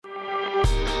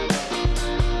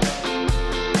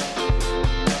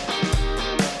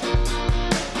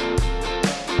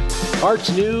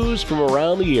Arts news from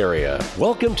around the area.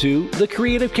 Welcome to The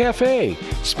Creative Cafe,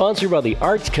 sponsored by the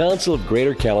Arts Council of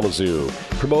Greater Kalamazoo,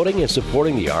 promoting and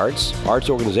supporting the arts, arts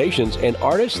organizations, and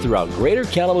artists throughout Greater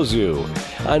Kalamazoo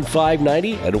on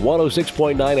 590 and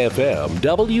 106.9 FM,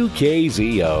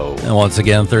 WKZO. And once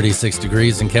again, 36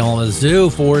 degrees in Kalamazoo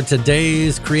for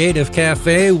today's Creative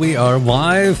Cafe. We are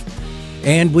live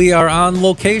and we are on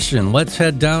location. Let's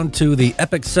head down to the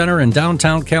Epic Center in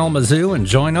downtown Kalamazoo and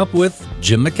join up with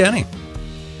Jim McKenney.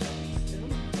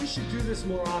 We should do this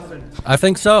more often. I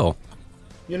think so.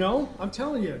 You know, I'm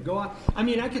telling you, go out. I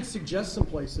mean, I could suggest some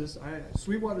places.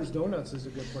 Sweetwater's Donuts is a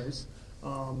good place.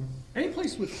 Any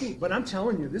place with food, but I'm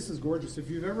telling you, this is gorgeous. If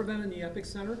you've ever been in the Epic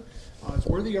Center, it's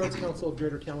where the Arts Council of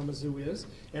Greater Kalamazoo is,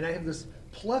 and I have this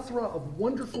plethora of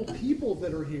wonderful people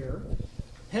that are here,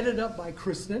 headed up by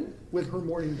Kristen with her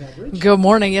morning beverage. Good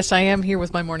morning. Yes, I am here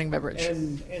with my morning beverage.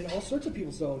 And all sorts of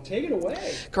people, so take it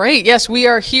away. Great. Yes, we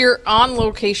are here on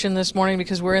location this morning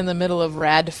because we're in the middle of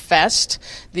Rad Fest,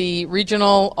 the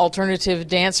regional alternative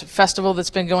dance festival that's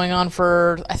been going on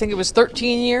for, I think it was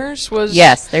 13 years?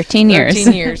 Yes, 13 years.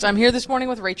 13 years. I'm here this morning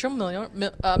with Rachel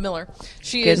Miller.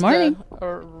 She is the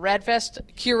Rad Fest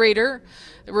curator.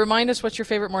 Remind us what your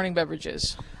favorite morning beverage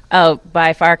is. Oh,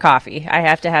 by far coffee. I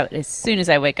have to have it as soon as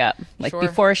I wake up, like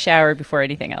before a shower, before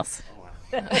anything else.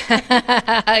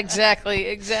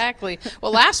 Exactly.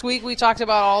 Well, last week we talked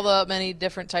about all the many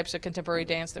different types of contemporary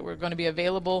dance that were going to be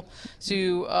available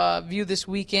to view this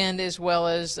weekend, as well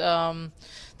as the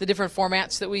different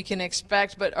formats that we can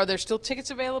expect. But are there still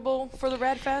tickets available for the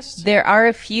Rad Fest? There are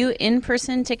a few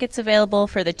in-person tickets available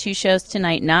for the two shows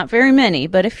tonight. Not very many,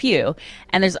 but a few.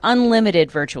 And there's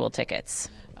unlimited virtual tickets.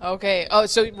 Okay. Oh,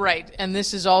 so right. And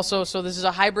this is also, so this is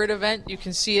a hybrid event. You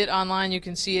can see it online. You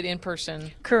can see it in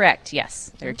person. Correct.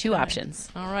 Yes. There are two options.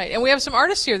 All right. And we have some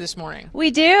artists here this morning. We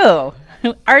do.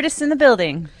 Artists in the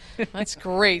building. That's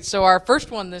great. So our first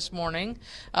one this morning,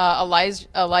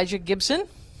 Elijah Gibson.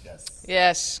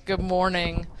 Yes. Good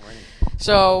morning.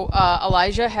 So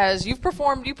Elijah, you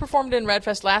performed in Rad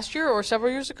Fest last year or several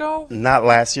years ago? Not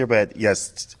last year, but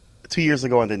yes, 2 years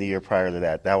ago and then the year prior to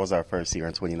that. That was our first year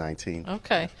in 2019.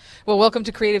 Okay. Well, welcome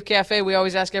to Creative Cafe. We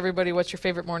always ask everybody, what's your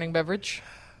favorite morning beverage?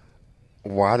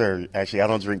 Water. Actually, I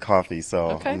don't drink coffee,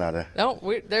 so I'm not a... No,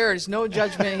 there is no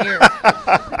judgment here.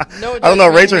 I don't know.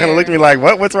 Rachel kind of looked at me like,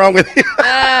 what's wrong with you?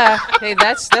 Hey,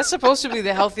 that's supposed to be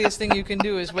the healthiest thing you can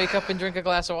do is wake up and drink a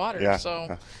glass of water. Yeah.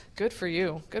 So good for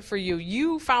you. Good for you.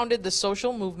 You founded the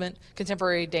Social Movement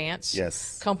Contemporary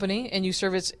Dance Company, and you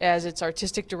serve as its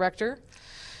artistic director.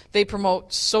 They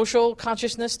promote social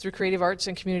consciousness through creative arts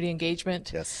and community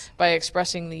engagement by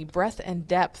expressing the breadth and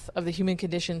depth of the human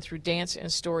condition through dance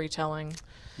and storytelling.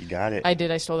 You got it. I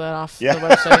did. I stole that off the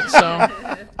website,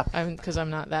 so because I'm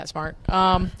not that smart.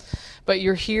 But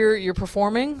you're here. You're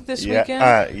performing this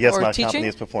weekend. Yes, or my teaching? company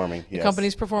is performing. Yes. Your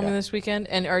company's performing this weekend,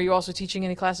 and are you also teaching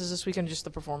any classes this weekend? Or just the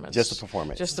performance. Just the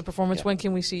performance. Just the performance. Yeah. When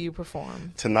can we see you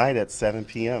perform? Tonight at 7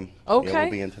 p.m. Okay. Yeah,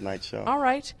 we'll be in tonight's show. All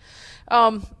right.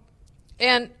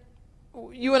 And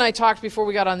you and I talked before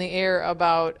we got on the air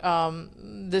about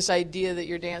this idea that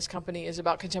your dance company is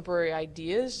about contemporary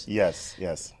ideas. Yes.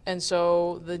 And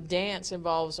so the dance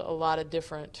involves a lot of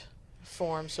different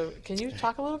forms. So can you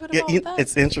talk a little bit about that?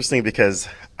 It's interesting because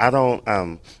I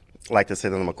don't like to say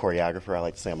that I'm a choreographer. I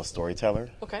like to say I'm a storyteller.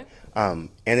 Okay. And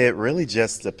it really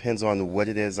just depends on what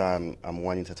it is I'm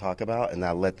wanting to talk about, and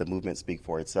I let the movement speak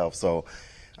for itself. So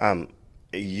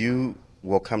you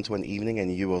will come to an evening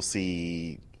and you will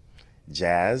see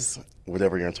jazz,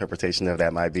 whatever your interpretation of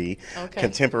that might be,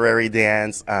 contemporary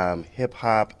dance, hip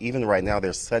hop. Even right now,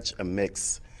 there's such a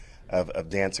mix of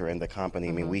dancer in the company.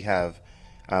 I mean, we have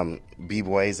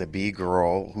B-Boys, a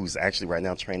B-girl, who's actually right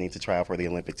now training to try out for the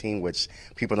Olympic team, which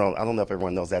people don't, I don't know if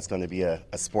everyone knows that's going to be a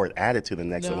sport added to the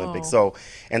next Olympics. So,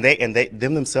 and they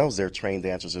them themselves, they're trained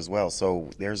dancers as well.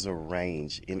 So there's a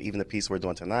range. Even the piece we're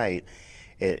doing tonight,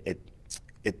 it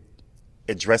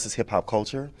addresses hip hop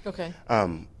culture. Okay.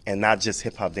 And not just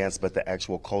hip hop dance, but the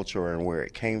actual culture and where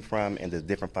it came from and the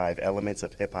different 5 elements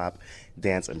of hip hop,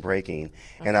 dance, and breaking.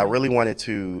 Okay. And I really wanted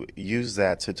to use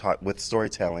that to talk with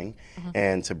storytelling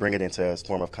and to bring it into a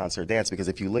form of concert dance, because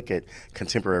if you look at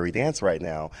contemporary dance right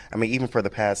now, I mean, even for the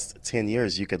past 10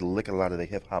 years, you could look at a lot of the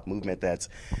hip hop movement that's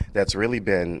really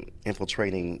been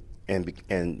infiltrating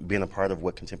and being a part of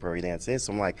what contemporary dance is.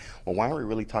 So I'm like, well, why aren't we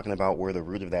really talking about where the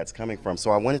root of that's coming from?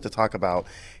 So I wanted to talk about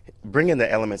bringing the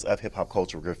elements of hip hop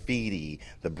culture, graffiti,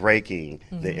 the breaking,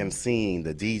 the MCing,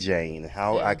 the DJing,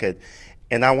 how I could,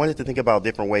 And I wanted to think about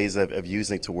different ways of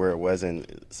using it to where it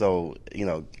wasn't so,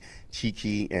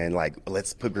 cheeky and like,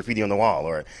 let's put graffiti on the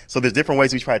wall. So there's different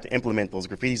ways we tried to implement those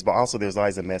graffitis, but also there's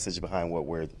always a message behind what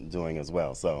we're doing as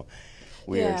well. So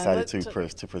we are excited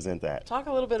to present that. Talk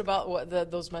a little bit about what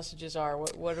those messages are.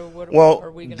 What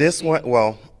are we going to this see?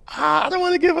 one, I don't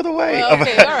want to give it away. Well,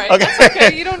 okay, all right. Okay. That's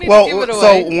okay. You don't need to give it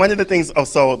away. So one of the things,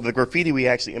 so the graffiti, we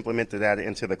actually implemented that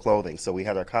into the clothing. So we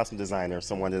had our costume designer,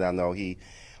 someone that I know, he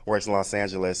works in Los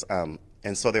Angeles,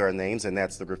 and so there are names, and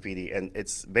that's the graffiti. And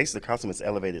it's basically the costume is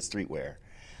elevated streetwear,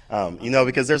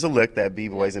 because there's a look that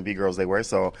B-boys and B-girls, they wear.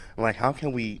 So I'm like, how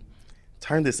can we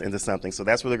turn this into something? So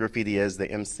that's where the graffiti is. The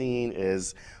emceeing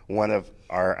is one of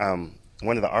our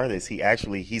one of the artists.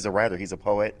 He's a writer, he's a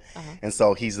poet, and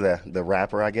so he's the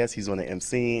rapper, I guess. He's on the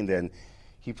emceeing, then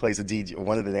he plays a DJ.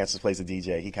 One of the dancers plays a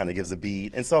DJ. He kind of gives a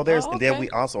beat, and so and then we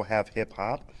also have hip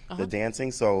hop, the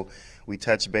dancing. So we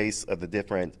touch base of the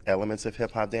different elements of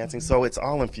hip hop dancing. So it's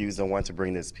all infused in one to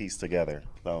bring this piece together.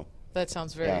 So that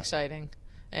sounds very exciting.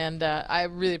 And I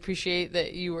really appreciate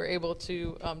that you were able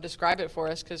to describe it for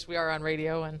us, because we are on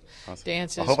radio and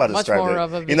dance is much more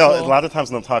of a visual. A lot of times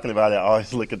when I'm talking about it, I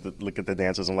always look at the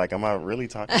dancers. I'm like, am I really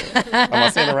talking? Am I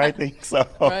saying the right thing? So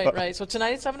right. So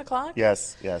tonight at 7:00.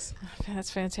 Yes. That's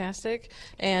fantastic.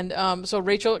 And so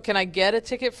Rachel, can I get a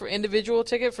individual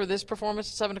ticket for this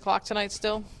performance at 7:00 tonight?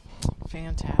 Still,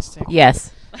 fantastic.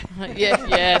 Yes.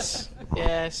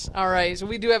 Yes. All right. So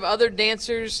we do have other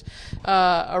dancers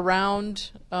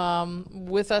around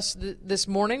with us this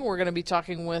morning. We're going to be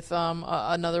talking with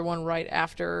another one right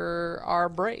after our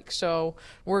break. So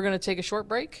we're going to take a short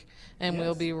break, and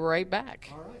we'll be right back.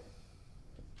 All right.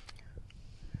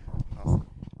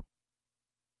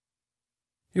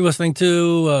 You're listening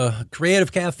to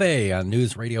Creative Cafe on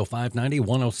News Radio 590,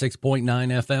 106.9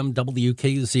 FM,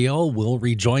 WKZO. We'll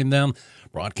rejoin them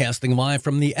broadcasting live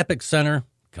from the Epic Center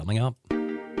coming up.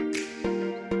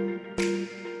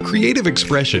 Creative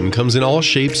expression comes in all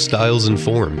shapes, styles, and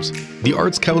forms. The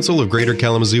Arts Council of Greater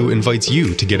Kalamazoo invites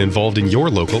you to get involved in your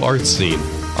local arts scene.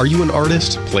 Are you an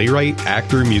artist, playwright,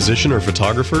 actor, musician, or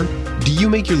photographer? Do you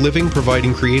make your living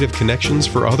providing creative connections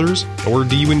for others? Or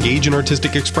do you engage in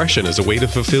artistic expression as a way to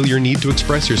fulfill your need to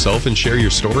express yourself and share your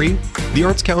story? The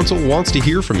Arts Council wants to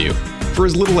hear from you. For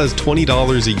as little as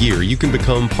 $20 a year, you can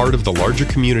become part of the larger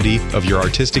community of your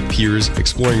artistic peers,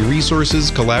 exploring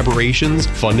resources, collaborations,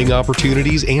 funding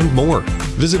opportunities, and more.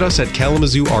 Visit us at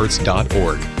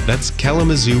KalamazooArts.org. That's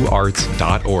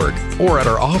KalamazooArts.org. Or at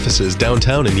our offices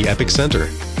downtown in the Epic Center.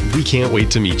 We can't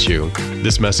wait to meet you.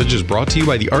 This message is brought to you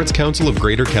by the Arts Council of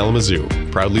Greater Kalamazoo,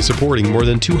 proudly supporting more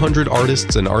than 200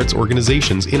 artists and arts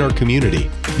organizations in our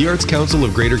community. The Arts Council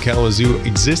of Greater Kalamazoo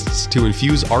exists to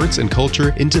infuse arts and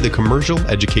culture into the commercial,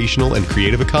 educational, and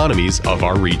creative economies of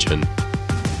our region.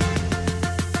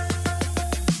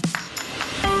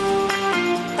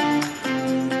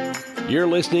 You're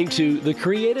listening to The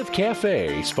Creative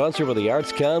Cafe, sponsored by the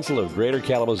Arts Council of Greater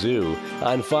Kalamazoo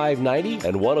on 590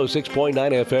 and 106.9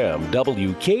 FM,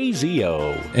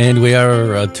 WKZO. And we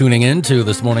are tuning in to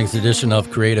this morning's edition of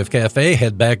Creative Cafe.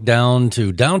 Head back down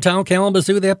to downtown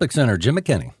Kalamazoo, the Epic Center. Jim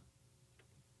McKinney.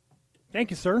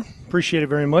 Thank you, sir. Appreciate it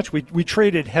very much. We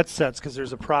traded headsets because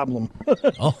there's a problem.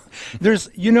 That's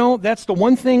the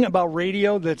one thing about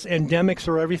radio that's endemic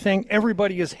through everything.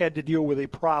 Everybody has had to deal with a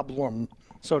problem,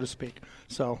 so to speak.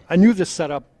 So I knew this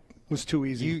setup was too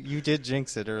easy. You did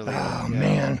jinx it earlier. Oh,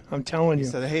 man, I'm telling you.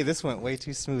 You said, hey, this went way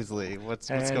too smoothly. What's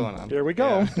going on? There we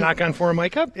go. Knock on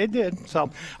Formica. It did. So,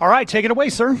 all right, take it away,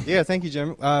 sir. Yeah, thank you,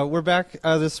 Jim. We're back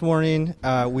this morning.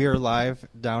 We are live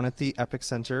down at the Epic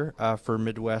Center for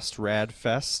Midwest Rad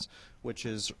Fest, which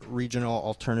is Regional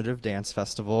Alternative Dance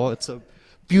Festival. It's a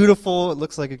beautiful, it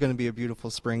looks like it's going to be a beautiful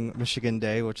spring Michigan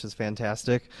day, which is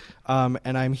fantastic.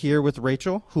 And I'm here with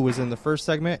Rachel, who was in the first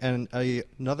segment, and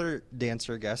another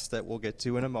dancer guest that we'll get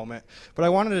to in a moment. But I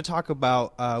wanted to talk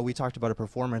about, we talked about a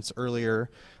performance earlier,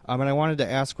 and I wanted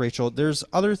to ask Rachel, there's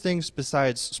other things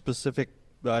besides specific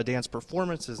dance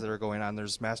performances that are going on.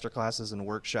 There's master classes and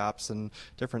workshops and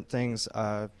different things.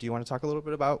 Do you want to talk a little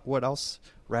bit about what else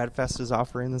RadFest is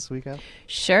offering this weekend?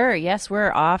 Sure. Yes,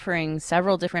 we're offering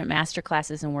several different master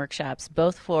classes and workshops,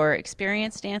 both for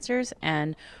experienced dancers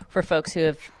and for folks who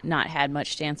have not had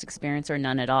much dance experience or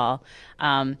none at all.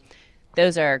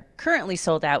 Those are currently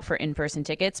sold out for in-person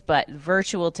tickets, but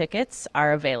virtual tickets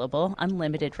are available,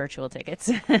 unlimited virtual tickets.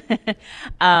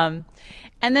 And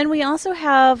then we also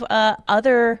have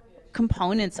other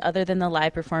components other than the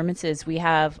live performances. We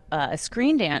have a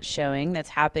screen dance showing that's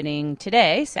happening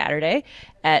today, Saturday,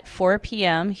 at 4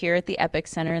 p.m. here at the Epic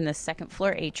Center in the second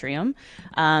floor atrium.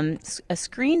 A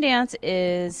screen dance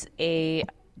is a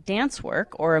dance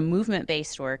work or a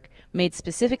movement-based work made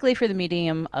specifically for the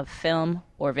medium of film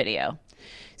or video.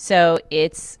 So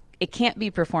it can't be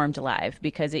performed live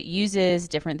because it uses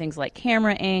different things like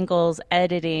camera angles,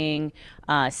 editing,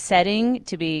 setting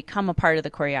to become a part of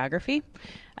the choreography.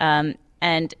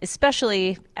 And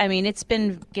especially, I mean, it's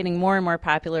been getting more and more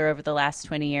popular over the last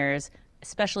 20 years,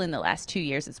 especially in the last 2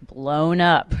 years. It's blown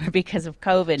up because of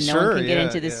COVID. No one can get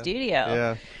into the studio.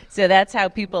 Yeah. So that's how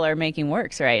people are making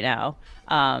works right now.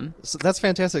 So that's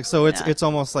fantastic. So it's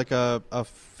almost like a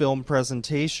film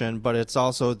presentation, but it's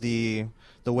also the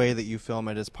way that you film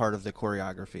it is part of the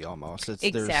choreography almost.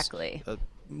 Exactly. There's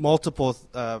multiple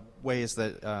ways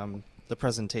that the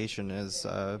presentation is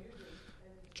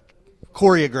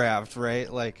choreographed,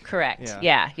 right? Like correct.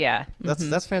 Yeah.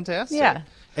 That's fantastic. Yeah.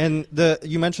 And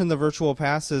you mentioned the virtual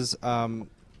passes.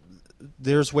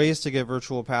 There's ways to get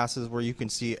virtual passes where you can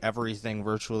see everything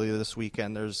virtually this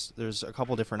weekend. There's a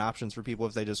couple different options for people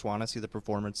if they just want to see the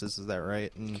performances. Is that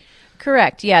right?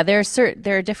 Correct. Yeah, there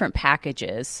are different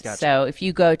packages. Gotcha. So if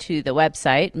you go to the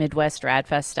website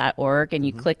midwestradfest.org and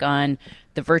you click on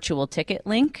the virtual ticket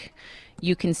link,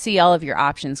 you can see all of your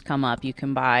options come up. You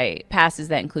can buy passes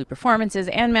that include performances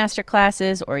and master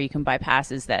classes, or you can buy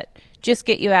passes that just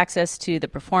get you access to the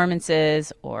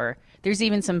performances, or there's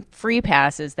even some free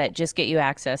passes that just get you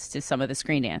access to some of the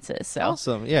screen dances. So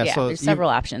awesome. Yeah, so there's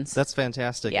several options. That's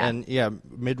fantastic. Yeah. And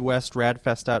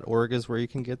midwestradfest.org is where you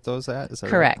can get those at? Is that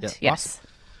correct. Right? Yeah. Yes. Awesome.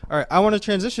 All right, I want to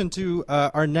transition to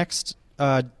our next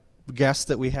guest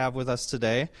that we have with us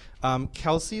today,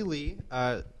 Kelsey Lee.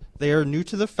 They are new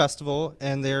to the festival,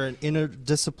 and they're an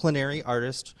interdisciplinary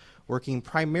artist working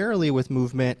primarily with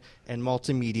movement and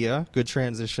multimedia. Good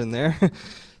transition there.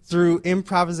 Through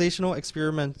improvisational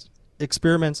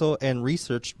experimental and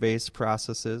research-based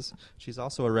processes. She's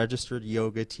also a registered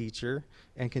yoga teacher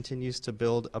and continues to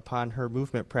build upon her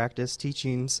movement practice,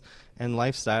 teachings, and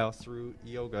lifestyle through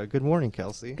yoga. Good morning,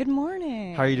 Kelsey. Good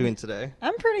morning. How are you doing today?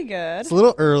 I'm pretty good. It's a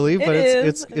little early, but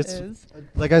it's is.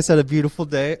 Like I said, a beautiful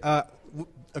day.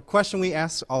 A question we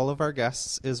ask all of our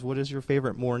guests is, what is your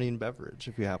favorite morning beverage,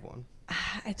 if you have one?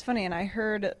 It's funny, and I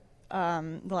heard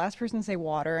the last person say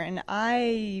water, and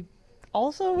I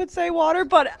also would say water,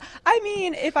 but I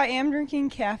mean, if I am drinking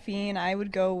caffeine, I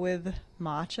would go with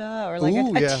matcha or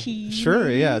like a tea.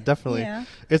 Sure, yeah, definitely. Yeah.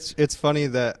 It's funny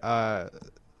that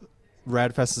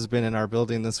Radfest has been in our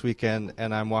building this weekend,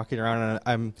 and I'm walking around and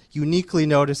I'm uniquely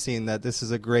noticing that this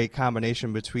is a great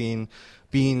combination between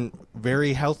being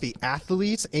very healthy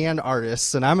athletes and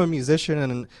artists. And I'm a musician,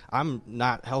 and I'm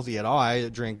not healthy at all. I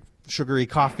drink sugary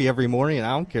coffee every morning, and I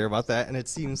don't care about that. And it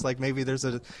seems like maybe there's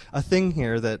a thing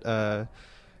here that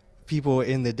people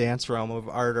in the dance realm of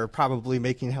art are probably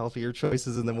making healthier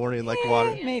choices in the morning, like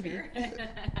water. Maybe.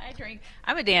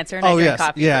 I'm a dancer, and I drink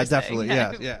coffee. Yeah, first thing. definitely.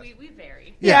 Yeah. We vary.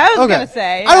 Yeah, I was going to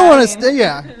say. I don't want to stay.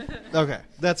 Yeah. Okay,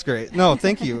 that's great. No,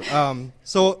 thank you.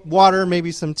 So water,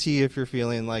 maybe some tea if you're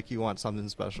feeling like you want something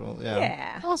special.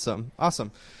 Yeah. Awesome.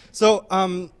 So,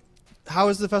 how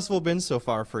has the festival been so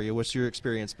far for you? What's your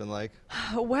experience been like?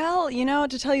 Well,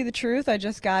 to tell you the truth, I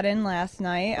just got in last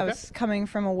night. Okay. I was coming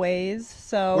from a ways.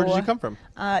 So Where did you come from?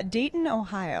 Dayton,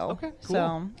 Ohio. Okay, cool.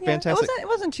 So, yeah, Fantastic. It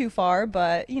wasn't too far,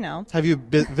 but, Have you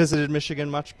visited Michigan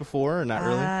much before, or not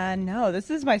really? No, this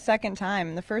is my second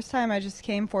time. The first time I just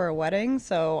came for a wedding,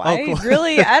 so Oh, I cool.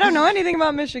 I don't know anything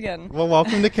about Michigan. Well,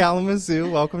 welcome to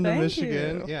Kalamazoo. Welcome to Thank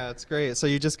Michigan. you. Yeah, it's great. So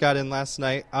you just got in last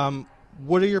night.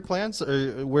 What are your plans?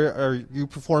 Where are you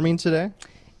performing today?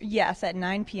 Yes, at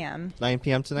 9 p.m. 9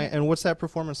 p.m. tonight. And what's that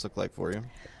performance look like for you?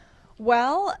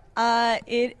 Well,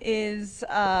 it is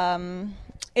a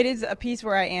piece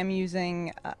where I am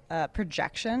using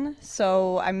projection.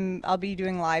 So I'll be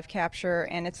doing live capture,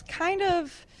 and it's kind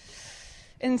of,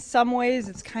 in some ways,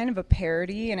 it's kind of a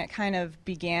parody, and it kind of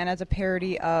began as a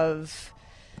parody of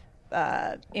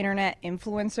internet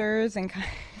influencers and kind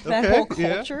of that whole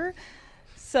culture.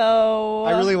 So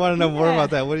I really want to know more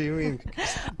about that. What do you mean?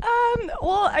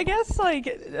 Well, I guess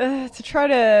to try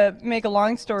to make a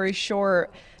long story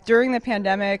short, during the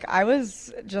pandemic, I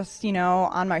was just,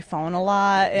 on my phone a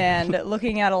lot and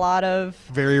looking at a lot of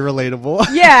Very relatable.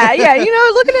 yeah,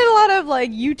 looking at a lot of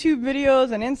YouTube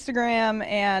videos and Instagram,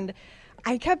 and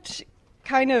I kept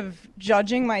kind of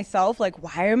judging myself,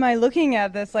 why am I looking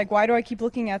at this? Why do I keep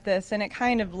looking at this? And it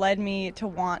kind of led me to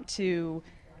want to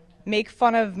make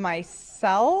fun of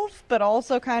myself, but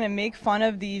also kind of make fun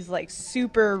of these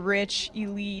super rich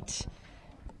elite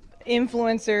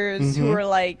influencers who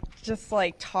are just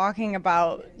talking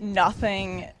about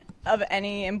nothing of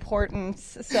any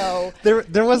importance. So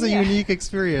there was a unique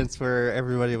experience where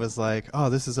everybody was like, "Oh,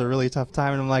 this is a really tough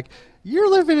time," and I'm like,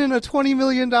 "You're living in a $20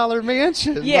 million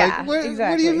mansion. Yeah, like, exactly.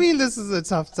 What do you mean this is a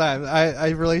tough time?" I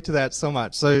relate to that so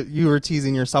much. So you were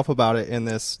teasing yourself about it in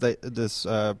this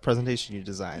presentation you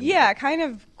designed. Yeah, kind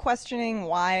of questioning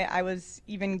why I was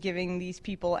even giving these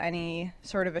people any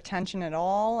sort of attention at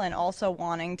all, and also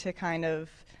wanting to kind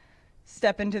of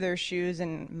step into their shoes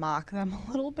and mock them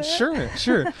a little bit.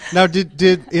 Sure. Now,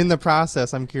 did in the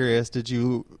process, I'm curious, did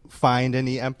you find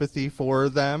any empathy for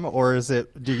them, or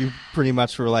do you pretty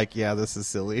much were like, yeah, this is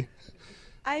silly?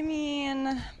 I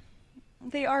mean,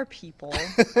 they are people.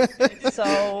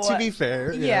 So to be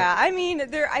fair. Yeah, I mean,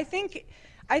 I think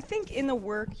in the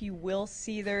work you will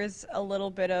see there's a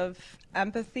little bit of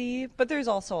empathy, but there's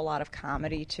also a lot of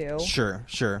comedy too. Sure.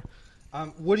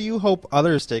 What do you hope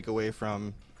others take away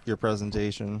from your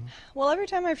presentation? Well, every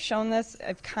time I've shown this,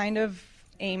 I've kind of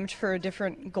aimed for a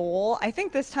different goal. I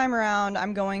think this time around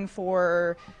I'm going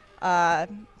for to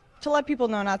let people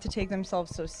know not to take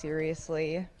themselves so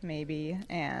seriously, maybe,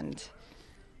 and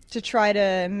to try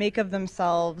to make of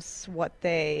themselves what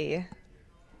they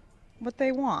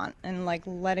want, and like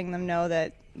letting them know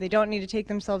that they don't need to take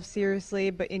themselves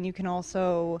seriously, and you can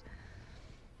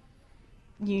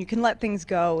let things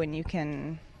go, and you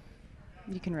can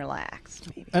relax,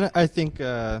 maybe. And I think,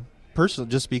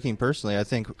 just speaking personally, I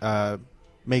think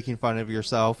making fun of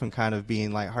yourself and kind of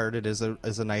being lighthearted is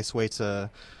a nice way to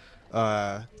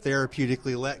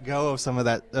therapeutically let go of some of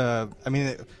that.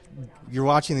 You're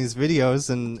watching these videos,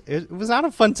 and it was not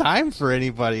a fun time for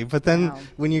anybody. But then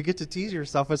when you get to tease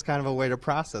yourself, it's kind of a way to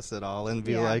process it all and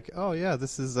be like, oh yeah,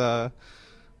 this is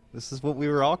what we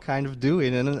were all kind of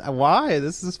doing, and why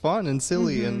this is fun and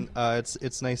silly, and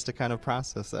it's nice to kind of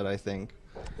process that, I think.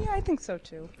 Yeah, I think so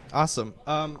too. Awesome.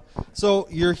 So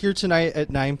you're here tonight at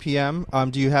 9 p.m.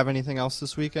 Do you have anything else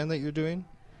this weekend that you're doing?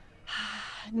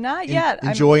 Not yet.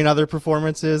 Enjoying other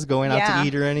performances, going out to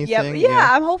eat or anything?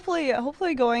 Yeah, I'm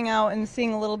hopefully going out and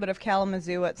seeing a little bit of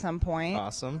Kalamazoo at some point.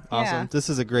 Awesome. Yeah. This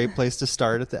is a great place to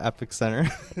start at the Epic Center.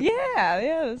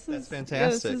 That's fantastic. Yeah,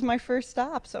 this is my first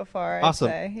stop so far. Awesome.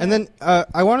 I'd say. Yeah. And then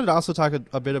I wanted to also talk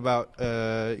a bit about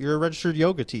you're a registered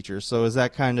yoga teacher. So is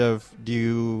that kind of do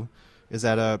you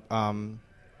have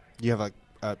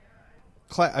a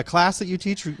class that you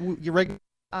teach? You regular?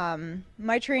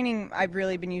 My training I've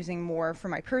really been using more for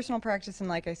my personal practice, and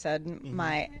like I said,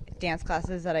 my dance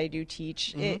classes that I do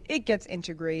teach, it gets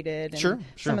integrated, and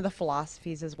some of the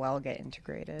philosophies as well get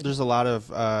integrated. There's a lot of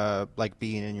like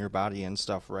being in your body and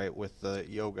stuff, right, with the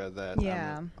yoga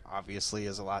that obviously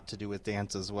has a lot to do with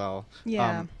dance as well.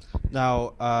 Yeah.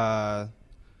 Now,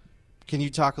 can you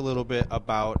talk a little bit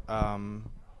about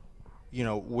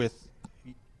with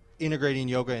integrating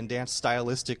yoga and dance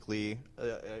stylistically,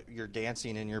 you're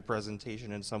dancing in your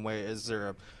presentation in some way. Is there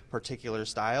a particular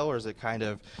style, or is it kind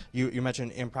of, you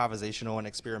mentioned improvisational and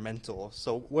experimental.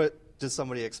 So what does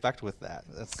somebody expect with that?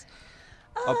 That's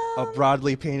a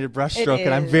broadly painted brushstroke,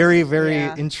 and I'm very, very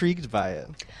intrigued by it.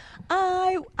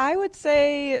 I would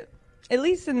say, at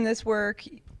least in this work,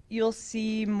 you'll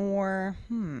see more,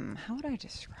 how would I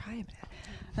describe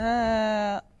it?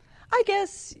 I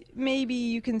guess maybe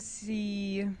you can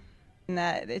see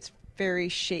that it's very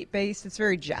shape-based. It's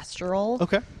very gestural.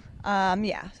 Okay.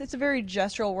 It's a very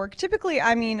gestural work. Typically,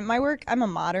 my work, I'm a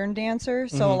modern dancer,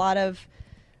 so a lot of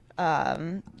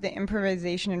the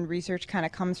improvisation and research kind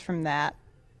of comes from that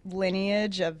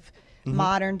lineage of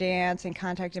modern dance and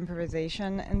contact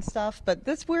improvisation and stuff. But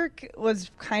this work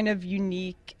was kind of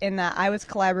unique in that I was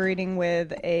collaborating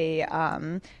with a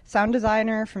sound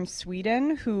designer from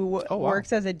Sweden who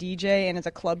works as a DJ and as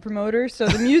a club promoter. So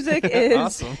the music is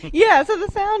awesome. Yeah, so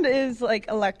the sound is like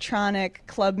electronic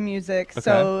club music. Okay.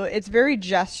 So it's very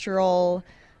gestural,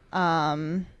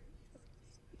 and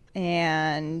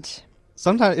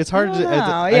sometimes it's hard to.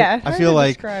 I feel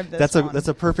like that's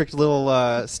a perfect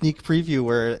little sneak preview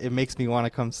where it makes me want to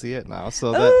come see it now.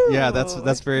 So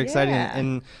that's very exciting.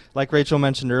 And like Rachel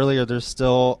mentioned earlier, there's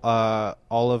still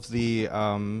all of the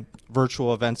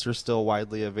virtual events are still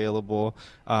widely available.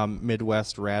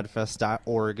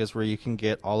 MidwestRadFest.org is where you can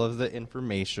get all of the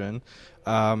information.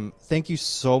 Thank you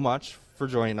so much for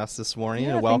joining us this morning,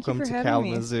 and welcome to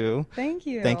Kalamazoo. Thank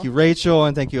you. Thank you, Rachel,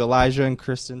 and thank you, Elijah and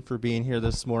Kristen, for being here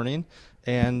this morning.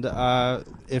 And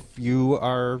if you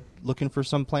are looking for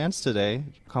some plans today,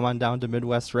 come on down to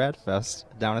Midwest Rad Fest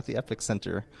down at the Epic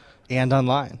Center and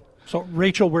online. So,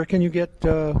 Rachel, where can you get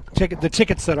the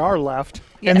tickets that are left,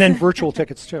 and then virtual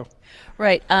tickets too?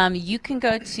 Right. You can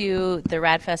go to the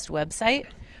RadFest website,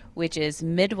 which is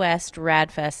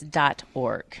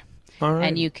midwestradfest.org. All right.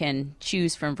 and you can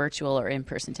choose from virtual or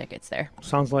in-person tickets there.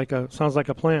 Sounds like a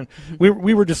plan.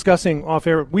 We were discussing off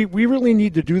air. We really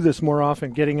need to do this more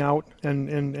often, getting out,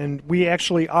 and we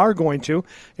actually are going to,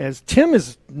 as Tim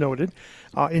has noted,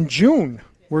 in June.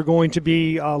 We're going to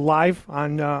be live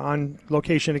on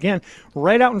location again,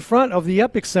 right out in front of the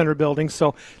Epic Center building.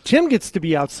 So Tim gets to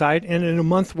be outside, and in a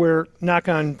month where, knock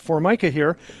on Formica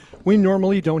here, we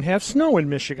normally don't have snow in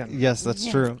Michigan. Yes, that's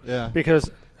true. Yeah. Because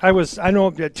I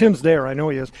know Tim's there. I know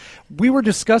he is. We were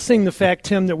discussing the fact,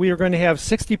 Tim, that we are going to have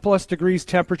 60-plus degrees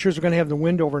temperatures. We're going to have the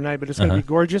wind overnight, but it's going to be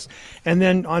gorgeous. And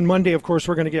then on Monday, of course,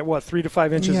 we're going to get, 3 to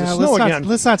 5 inches of snow again.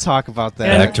 Let's not talk about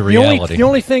that. Back to reality.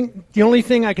 The only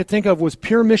thing I could think of was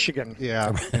pure Michigan.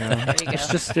 Yeah. There you go.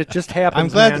 It just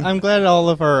happens. I'm glad all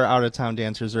of our out-of-town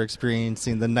dancers are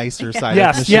experiencing the nicer side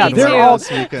of Michigan. Yes,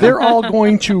 they're all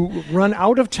going to run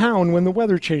out of town when the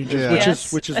weather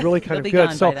changes, which is really kind of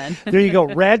good. So there you go.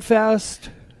 Radfest,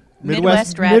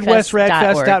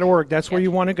 MidwestRadfest.org. That's where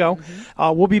you want to go.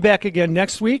 We'll be back again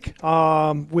next week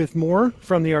with more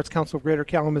from the Arts Council of Greater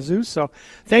Kalamazoo. So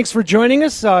thanks for joining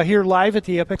us here live at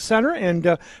the Epic Center,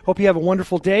 and hope you have a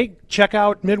wonderful day. Check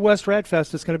out Midwest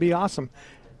Radfest. It's going to be awesome.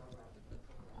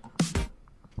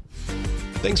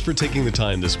 Thanks for taking the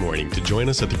time this morning to join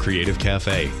us at the Creative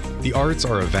Cafe. The arts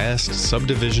are a vast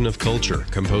subdivision of culture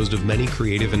composed of many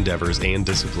creative endeavors and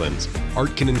disciplines.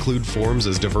 Art can include forms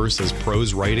as diverse as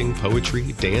prose writing,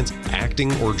 poetry, dance,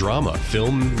 acting, or drama,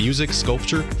 film, music,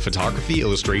 sculpture, photography,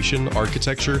 illustration,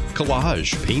 architecture,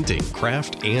 collage, painting,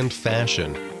 craft, and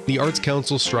fashion. The Arts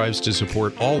Council strives to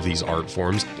support all these art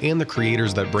forms and the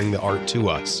creators that bring the art to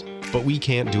us. But we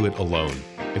can't do it alone.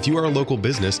 If you are a local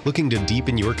business looking to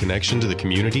deepen your connection to the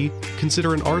community,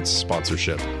 consider an arts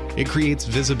sponsorship. It creates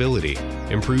visibility,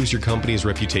 improves your company's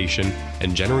reputation,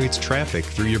 and generates traffic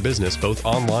through your business both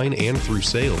online and through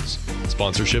sales.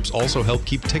 Sponsorships also help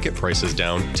keep ticket prices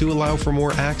down to allow for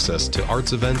more access to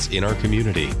arts events in our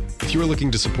community. If you are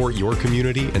looking to support your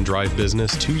community and drive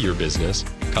business to your business,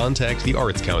 contact the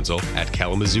Arts Council at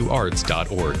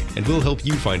kalamazooarts.org, and we'll help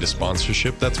you find a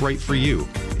sponsorship that's right for you.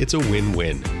 It's a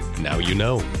win-win. Now you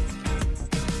know.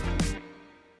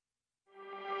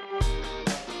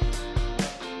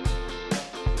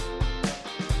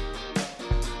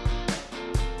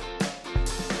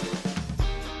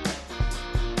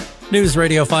 News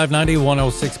Radio 590,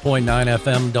 106.9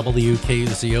 FM,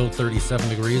 WKZO, 37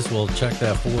 degrees. We'll check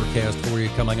that forecast for you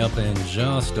coming up in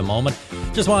just a moment.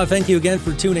 Just want to thank you again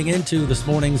for tuning in to this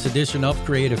morning's edition of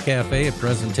Creative Cafe, a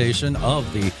presentation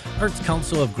of the Arts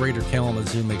Council of Greater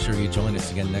Kalamazoo. Make sure you join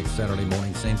us again next Saturday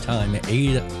morning, same time,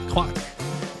 8 o'clock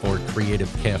for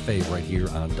Creative Cafe right here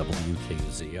on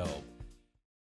WKZO.